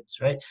extensions,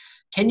 right?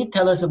 Can you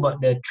tell us about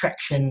the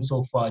traction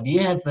so far? Do you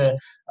have a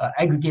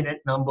aggregated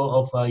number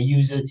of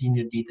users in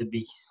your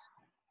database?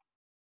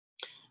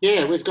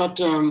 Yeah, we've got,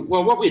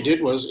 well, what we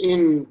did was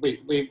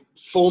we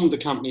formed the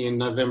company in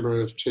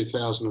November of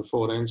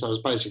 2014, so it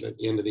was basically at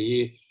the end of the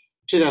year.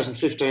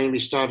 2015, we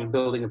started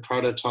building a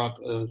prototype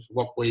of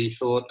what we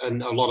thought,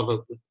 and a lot of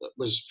it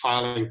was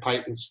filing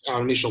patents,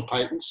 our initial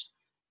patents.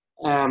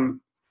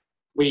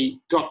 We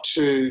got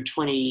to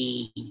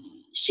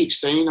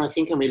 2016, I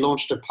think, and we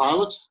launched a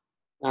pilot.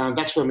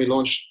 That's when we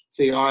launched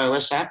the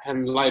iOS app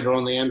and later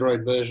on the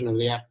Android version of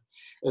the app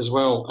as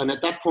well. And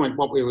at that point,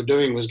 what we were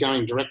doing was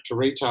going direct to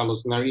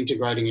retailers, and they're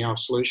integrating our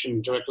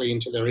solution directly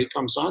into their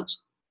e-com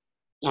sites.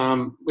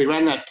 We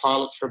ran that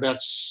pilot for about,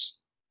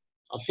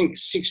 I think,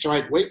 6 to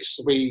 8 weeks.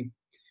 I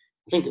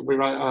think we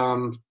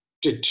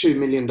did $2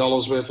 million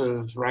worth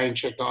of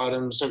RainCheck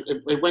items.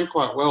 It went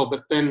quite well,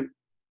 but then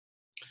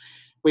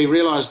we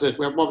realised that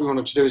what we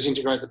wanted to do is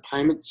integrate the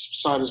payments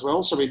side as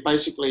well. So we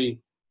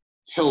basically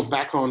held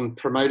back on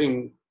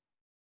promoting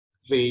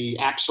the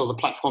apps or the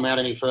platform out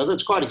any further.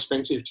 It's quite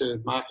expensive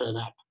to market an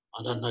app.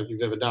 I don't know if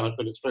you've ever done it,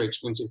 but it's very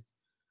expensive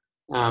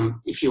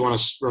if you want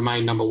to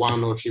remain number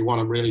one or if you want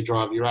to really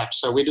drive your app.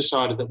 So we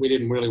decided that we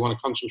didn't really want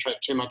to concentrate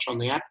too much on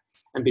the app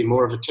and be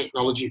more of a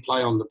technology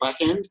play on the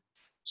back end.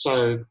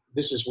 So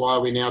this is why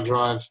we now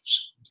drive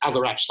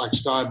other apps like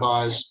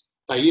Skybuys.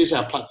 They use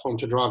our platform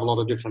to drive a lot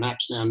of different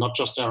apps now, not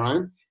just our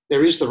own.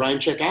 There is the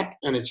RainCheck app,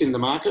 and it's in the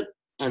market,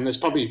 and there's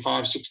probably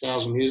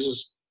 5,000-6,000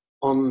 users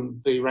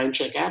on the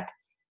RainCheck app,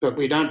 but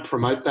we don't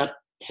promote that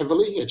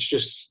heavily. It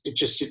just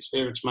sits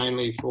there. It's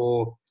mainly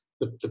for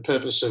the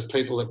purpose of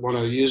people that want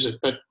to use it.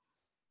 But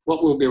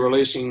what we'll be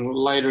releasing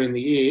later in the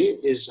year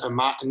is a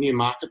new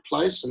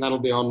marketplace, and that'll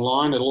be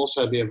online. It'll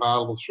also be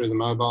available through the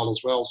mobile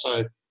as well.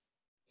 So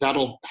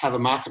that'll have a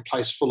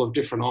marketplace full of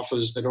different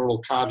offers that are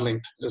all card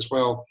linked as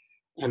well,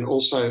 and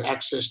also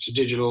access to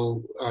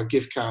digital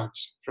gift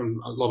cards from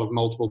a lot of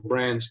multiple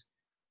brands.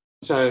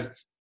 So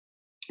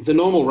the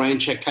normal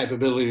RainCheck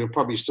capability will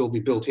probably still be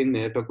built in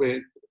there, but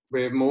we're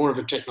more of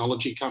a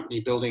technology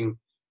company building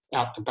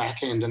out the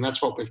back end, and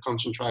that's what we've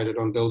concentrated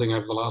on building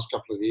over the last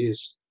couple of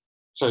years.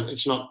 So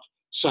it's not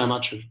so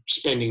much of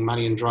spending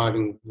money and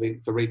driving the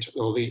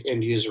retail or the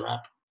end user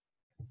app.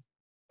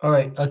 All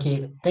right.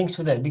 Okay. Thanks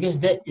for that, because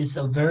that is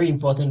a very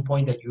important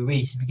point that you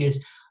raised. Because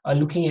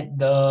looking at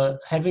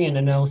having an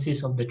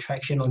analysis of the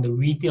traction on the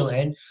retail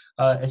end,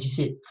 as you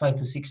said,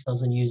 5,000 to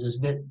 6,000 users.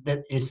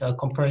 That is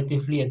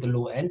comparatively at the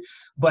low end.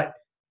 But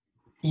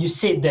you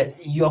said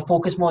that you are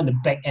focused more on the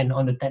back end,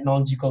 on the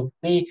technological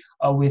play,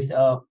 with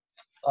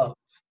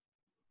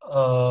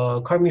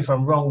correct me if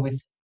I'm wrong,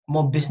 with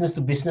more business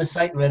to business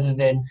side rather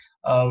than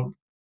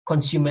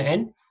consumer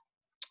end.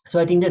 So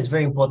I think that's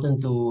very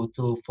important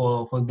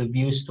for the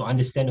viewers to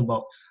understand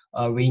about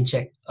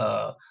RainCheck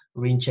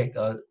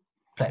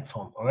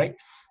platform. All right.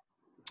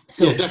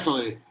 So yeah,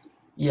 definitely.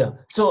 yeah.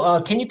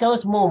 So can you tell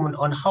us more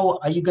on how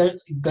are you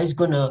guys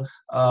gonna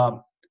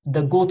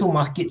the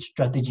go-to-market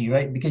strategy,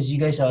 right? Because you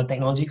guys are a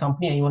technology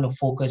company and you want to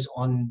focus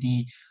on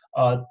the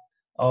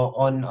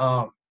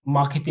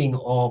marketing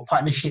or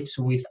partnerships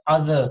with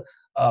other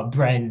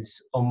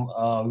brands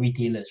or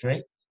retailers,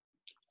 right?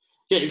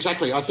 Yeah,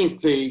 exactly. I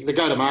think the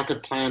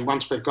go-to-market plan,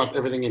 once we've got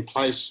everything in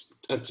place,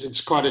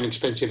 it's quite an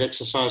expensive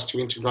exercise to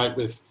integrate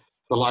with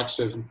the likes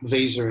of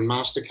Visa and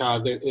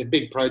MasterCard. They're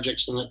big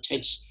projects, and it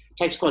takes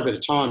quite a bit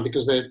of time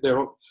because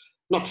they're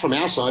not from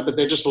our side, but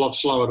they're just a lot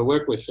slower to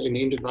work with in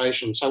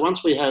integration. So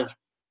once we have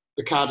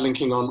the card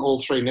linking on all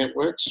three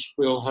networks,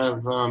 we'll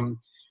have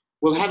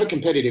a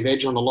competitive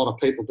edge on a lot of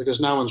people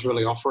because no one's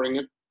really offering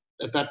it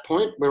at that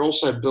point. We're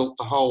also built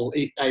the whole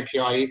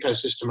API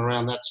ecosystem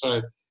around that,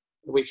 so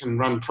we can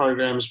run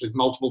programs with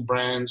multiple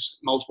brands,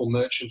 multiple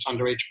merchants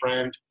under each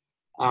brand.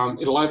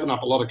 It'll open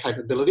up a lot of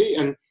capability,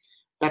 and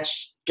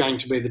that's going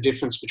to be the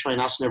difference between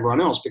us and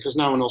everyone else because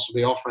no one else will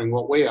be offering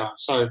what we are.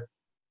 So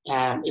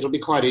it'll be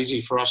quite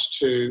easy for us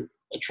to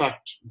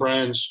attract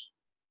brands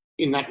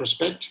in that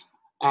respect.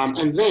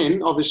 And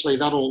then, obviously,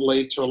 that'll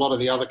lead to a lot of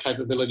the other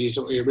capabilities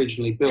that we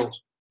originally built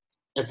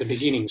at the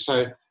beginning.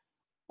 So,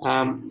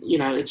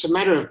 it's a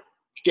matter of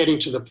getting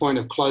to the point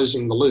of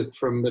closing the loop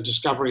from the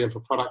discovery of a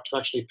product to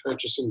actually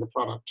purchasing the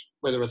product,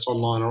 whether it's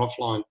online or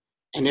offline,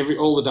 and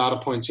all the data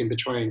points in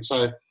between.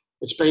 So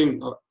it's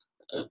been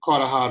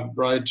quite a hard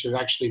road to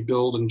actually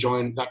build and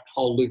join that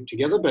whole loop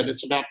together, but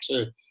it's about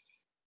to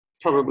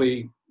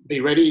probably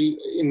be ready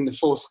in the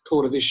fourth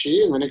quarter this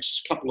year, in the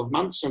next couple of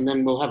months, and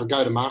then we'll have a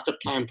go-to-market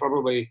plan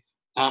probably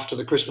after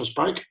the Christmas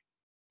break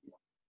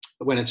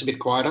when it's a bit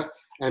quieter,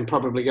 and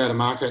probably go to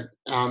market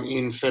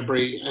in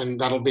February, and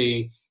that'll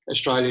be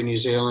Australia, New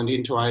Zealand,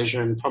 into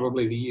Asia, and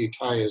probably the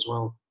UK as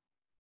well.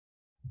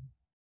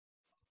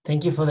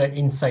 Thank you for that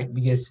insight,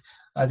 because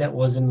that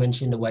wasn't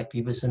mentioned in the white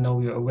paper, so now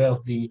we're aware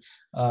of the,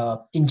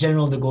 in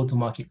general, the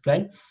go-to-market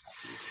plan.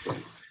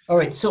 All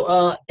right,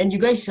 so and you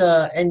guys,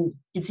 and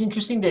it's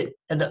interesting that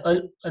at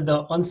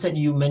the onset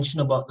you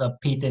mentioned about the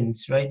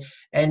patents, right?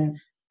 And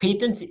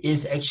patents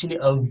is actually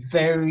a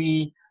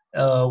very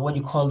what do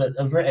you call it?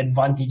 A very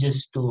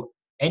advantageous to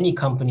any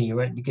company,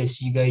 right? Because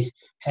you guys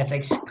have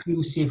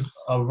exclusive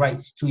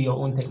rights to your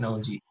own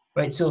technology,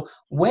 right? So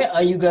where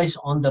are you guys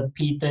on the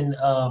patent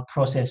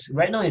process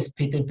right now? Is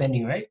patent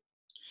pending, right?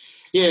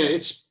 Yeah,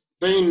 it's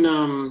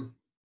been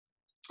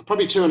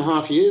probably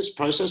 2.5 years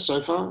process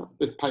so far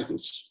with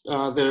patents.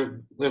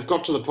 They've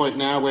got to the point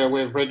now where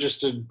we've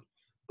registered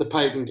the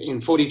patent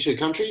in 42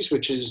 countries,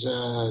 which is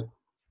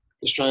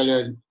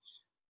Australia,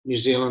 New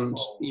Zealand,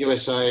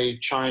 USA,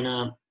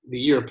 China, the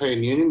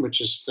European Union,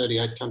 which is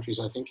 38 countries,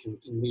 I think,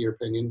 in the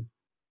European Union.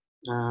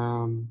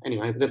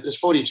 Anyway, there's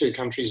 42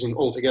 countries in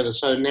altogether.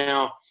 So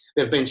now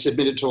they've been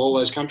submitted to all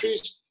those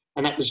countries,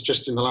 and that was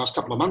just in the last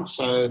couple of months.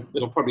 So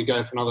it'll probably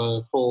go for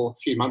another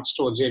few months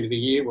towards the end of the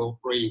year. We'll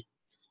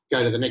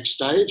go to the next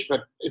stage,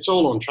 but it's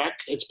all on track.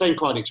 It's been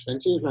quite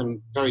expensive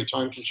and very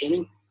time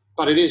consuming,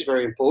 but it is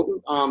very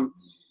important.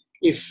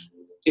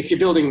 If you're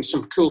building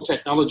some cool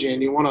technology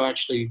and you want to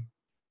actually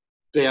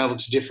be able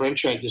to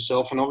differentiate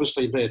yourself and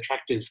obviously be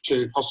attractive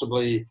to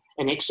possibly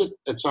an exit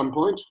at some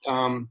point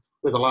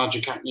with a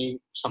larger company,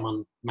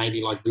 someone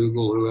maybe like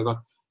Google or whoever,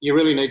 you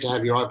really need to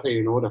have your IP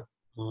in order.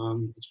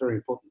 It's very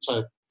important.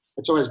 So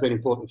it's always been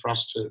important for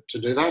us to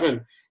do that.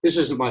 And this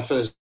isn't my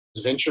first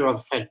venture.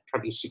 I've had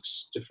probably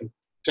 6 different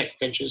tech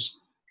ventures,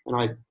 and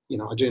I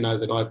do know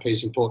that IP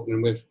is important,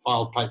 and we've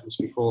filed patents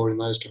before in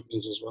those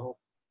companies as well.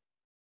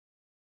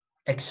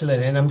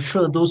 Excellent, and I'm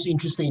sure those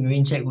interested in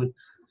RainCheck would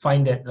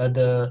find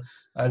that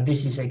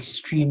this is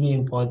extremely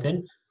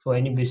important for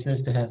any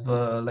business to have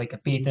like a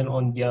patent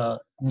on their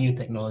new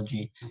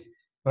technology,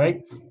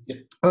 right? Yep.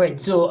 All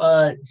right.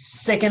 So,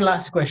 second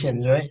last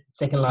question, right?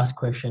 Second last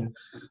question.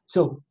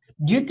 So,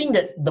 do you think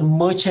that the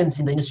merchants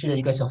in the industry that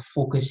you guys are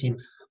focusing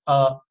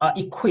are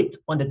equipped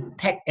on the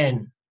tech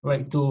end,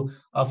 right? To,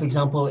 for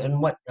example,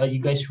 and what you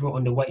guys wrote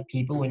on the white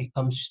paper when it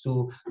comes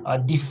to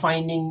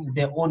defining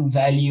their own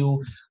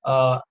value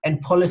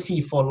and policy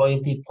for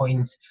loyalty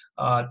points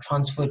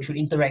transfer through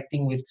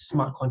interacting with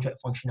smart contract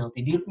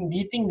functionality. Do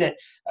you think that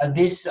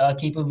this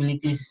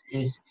capabilities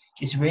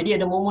is ready at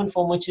the moment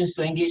for merchants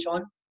to engage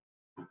on?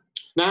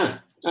 No.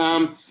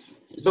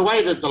 The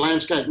way that the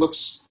landscape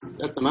looks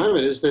at the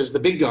moment is there's the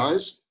big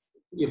guys.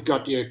 You've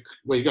got your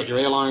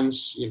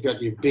airlines, you've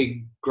got your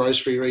big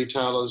grocery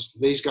retailers.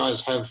 These guys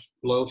have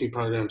loyalty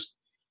programs,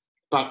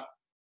 but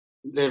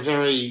they're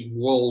very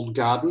walled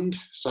gardened,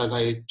 so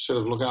they sort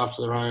of look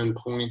after their own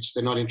points.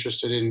 They're not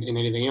interested in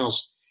anything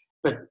else.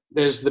 But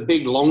there's the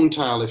big long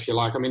tail, if you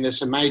like. I mean, there's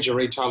some major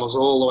retailers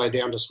all the way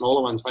down to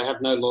smaller ones. They have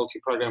no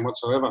loyalty program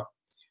whatsoever.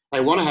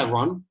 They want to have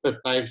one, but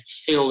they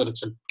feel that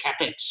it's a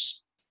capex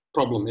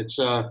problem. It's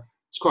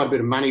quite a bit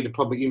of money to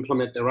probably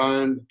implement their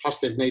own. Plus,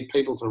 they need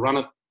people to run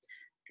it.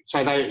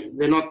 So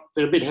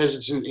they're a bit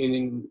hesitant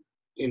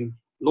in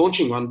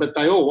launching one, but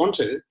they all want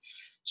to.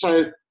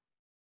 So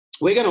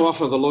we're going to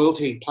offer the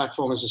loyalty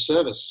platform as a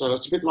service. So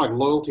it's a bit like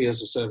loyalty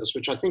as a service,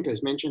 which I think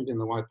is mentioned in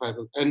the white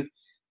paper. And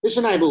this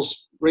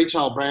enables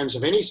retail brands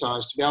of any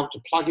size to be able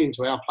to plug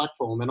into our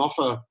platform and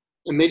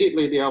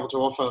immediately be able to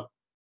offer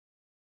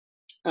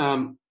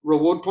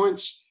reward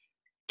points,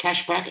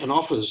 cashback and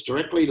offers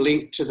directly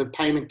linked to the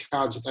payment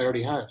cards that they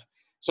already have.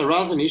 So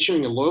rather than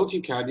issuing a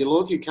loyalty card, your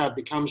loyalty card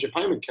becomes your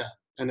payment card,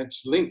 and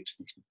it's linked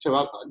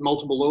to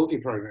multiple loyalty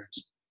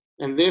programs,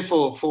 and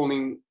therefore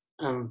forming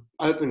an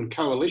open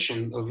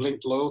coalition of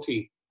linked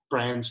loyalty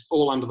brands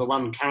all under the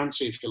one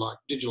currency, if you like,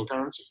 digital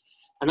currency.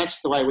 And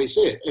that's the way we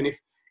see it. And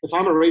if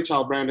I'm a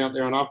retail brand out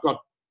there and I've got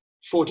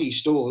 40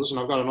 stores and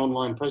I've got an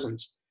online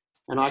presence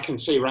and I can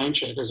see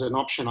RainCheck as an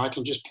option, I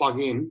can just plug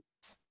in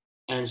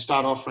and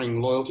start offering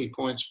loyalty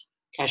points,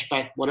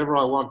 cashback, whatever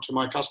I want to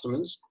my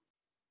customers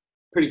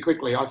pretty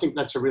quickly. I think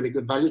that's a really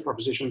good value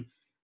proposition.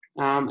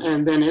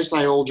 And then as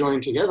they all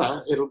join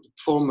together, it'll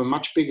form a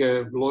much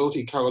bigger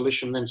loyalty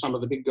coalition than some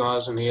of the big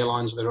guys and the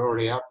airlines that are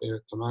already out there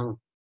at the moment.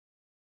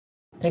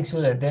 Thanks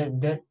for that.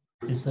 That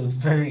is a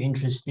very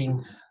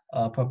interesting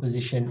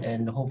proposition,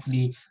 and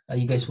hopefully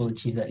you guys will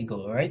achieve that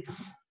goal. All right.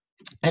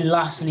 And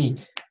lastly,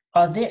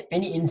 are there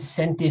any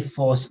incentive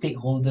for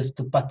stakeholders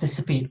to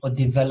participate or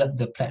develop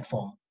the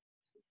platform?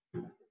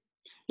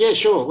 Yeah,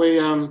 sure.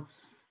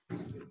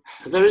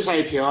 There is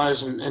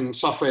APIs and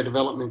software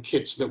development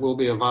kits that will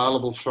be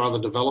available for other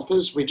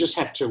developers. We just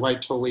have to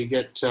wait till we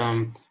get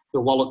the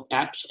wallet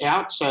apps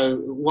out. So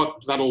what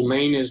that'll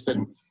mean is that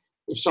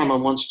if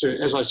someone wants to,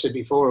 as I said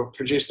before,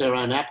 produce their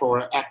own app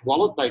or app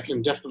wallet, they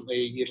can definitely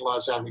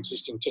utilize our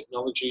existing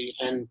technology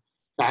and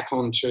back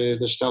onto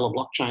the Stellar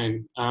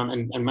blockchain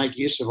and make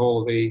use of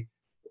all of the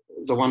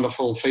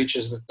wonderful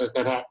features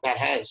that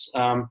has.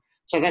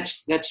 So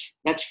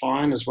that's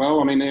fine as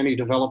well. I mean, any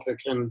developer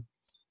can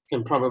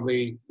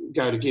probably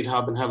go to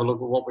GitHub and have a look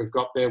at what we've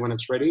got there when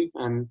it's ready,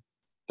 and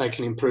they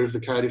can improve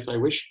the code if they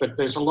wish. But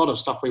there's a lot of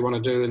stuff we want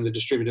to do in the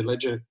distributed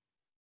ledger,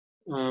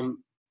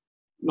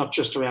 not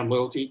just around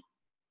loyalty,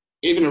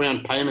 even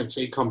around payments,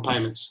 e-com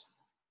payments.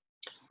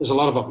 There's a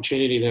lot of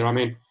opportunity there. I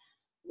mean,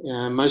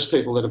 most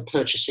people that are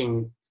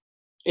purchasing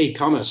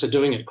e-commerce are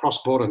doing it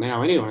cross-border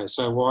now anyway.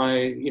 So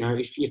why,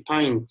 if you're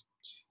paying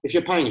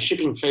a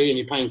shipping fee and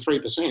you're paying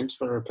 3%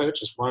 for a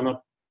purchase, why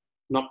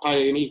not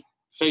pay any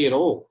fee at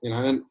all?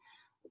 And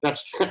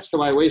that's the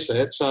way we see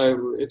it.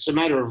 So it's a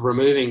matter of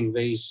removing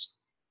these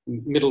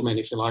middlemen,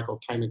 if you like, or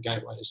payment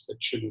gateways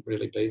that shouldn't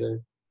really be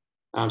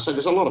there. So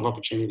there's a lot of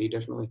opportunity,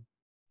 definitely.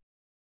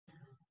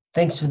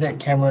 Thanks for that,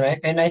 Cameron.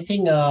 And I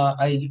think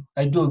I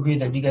do agree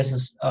that you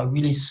guys are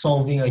really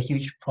solving a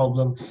huge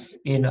problem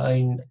in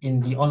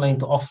the online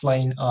to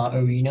offline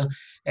arena.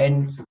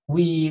 And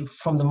we,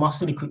 from the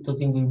Master the Crypto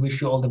team, we wish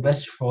you all the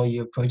best for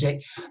your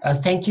project.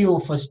 Thank you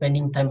for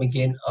spending time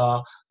again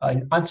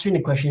and answering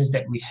the questions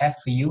that we have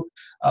for you.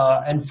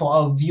 And for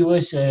our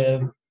viewers,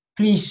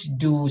 please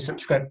do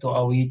subscribe to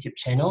our YouTube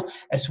channel,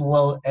 as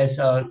well as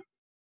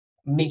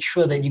make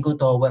sure that you go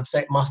to our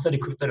website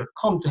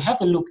masterthecrypto.com to have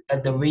a look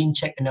at the rain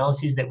check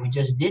analysis that we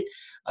just did.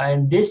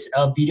 And this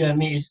video I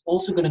made is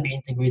also going to be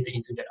integrated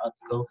into that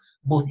article,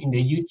 both in the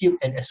YouTube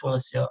and as well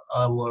as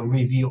our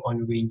review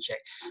on rain check.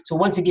 So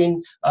once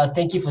again,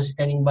 thank you for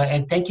standing by,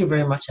 and thank you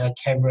very much,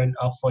 Cameron,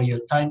 for your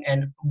time.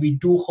 And we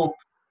do hope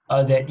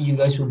that you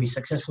guys will be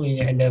successful in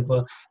your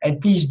endeavor.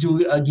 And please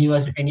do give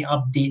us any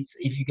updates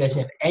if you guys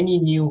have any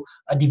new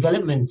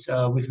developments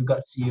with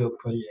regards to your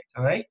project.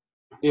 All right.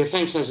 Yeah,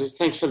 thanks, Azzy.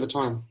 Thanks for the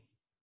time.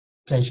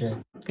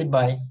 Pleasure.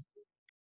 Goodbye.